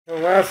So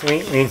last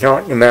week we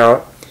talked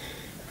about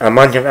a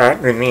bunch of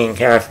actors being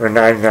cast for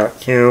Knives Out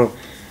 2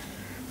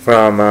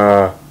 from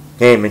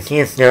Dave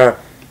Bautista,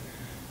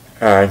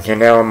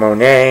 Janelle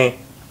Monáe,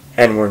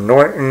 Edward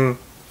Norton,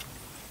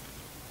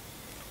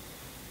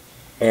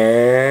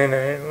 and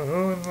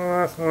who was the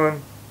last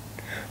one?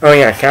 Oh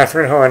yeah,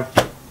 Catherine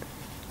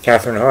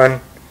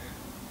Hahn.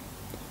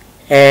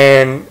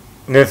 And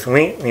this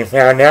week we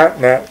found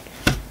out that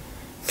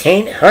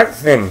Kate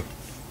Hudson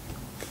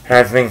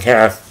has been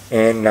cast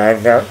in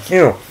Knives Out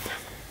 2.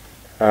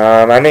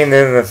 I think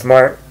this is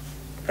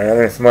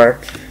another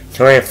smart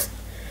choice.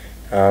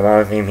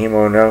 Obviously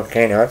people know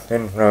Kate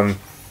Hudson from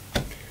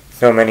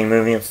so many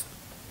movies,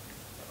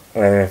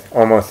 whether it's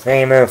Almost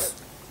Famous,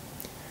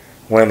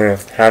 whether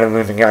it's How to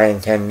Lose a Guy in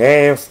 10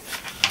 Days,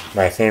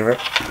 my favorite.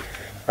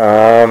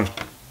 I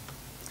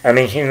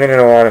mean, she's been in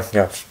a lot of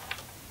stuff.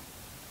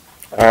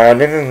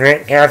 This is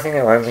great casting,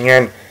 and once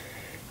again,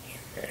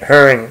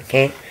 her and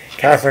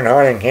Catherine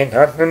Hahn and Kate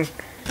Hudson,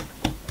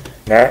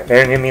 there's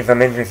going to be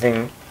some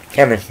interesting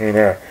chemistry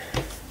there.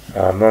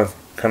 Both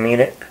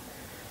comedic.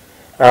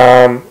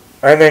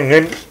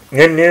 Other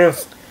good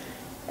news,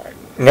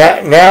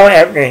 now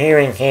after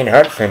hearing Kate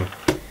Hudson,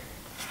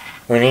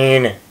 we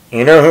need,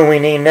 you know who we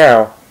need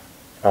now?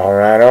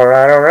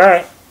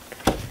 Alright.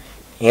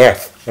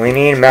 Yes, we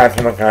need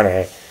Matthew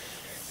McConaughey.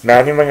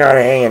 Matthew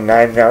McConaughey in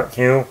Knives Out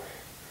 2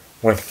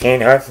 with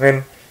Kate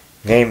Hudson,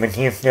 Dave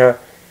Bautista,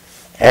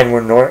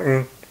 Edward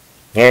Norton,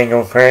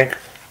 Daniel Craig.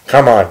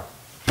 Come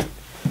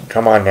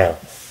on now.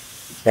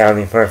 That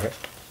would be perfect.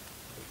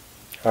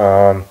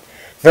 So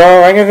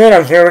like I said,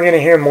 I'm sure we're going to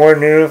hear more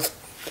news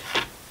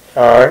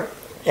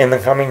in the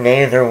coming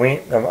days or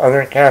weeks of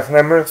other cast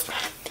members.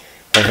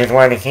 I just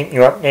wanted to keep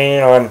you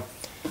updated on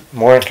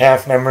more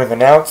cast members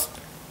announced,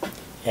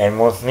 and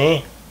we'll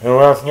see who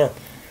else gets.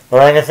 But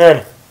like I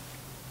said,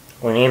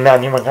 we need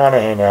Matthew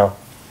McConaughey now.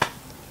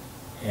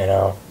 You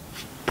know.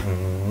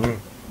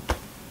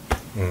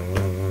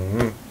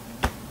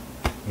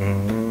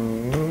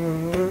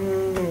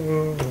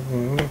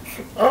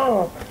 Oh.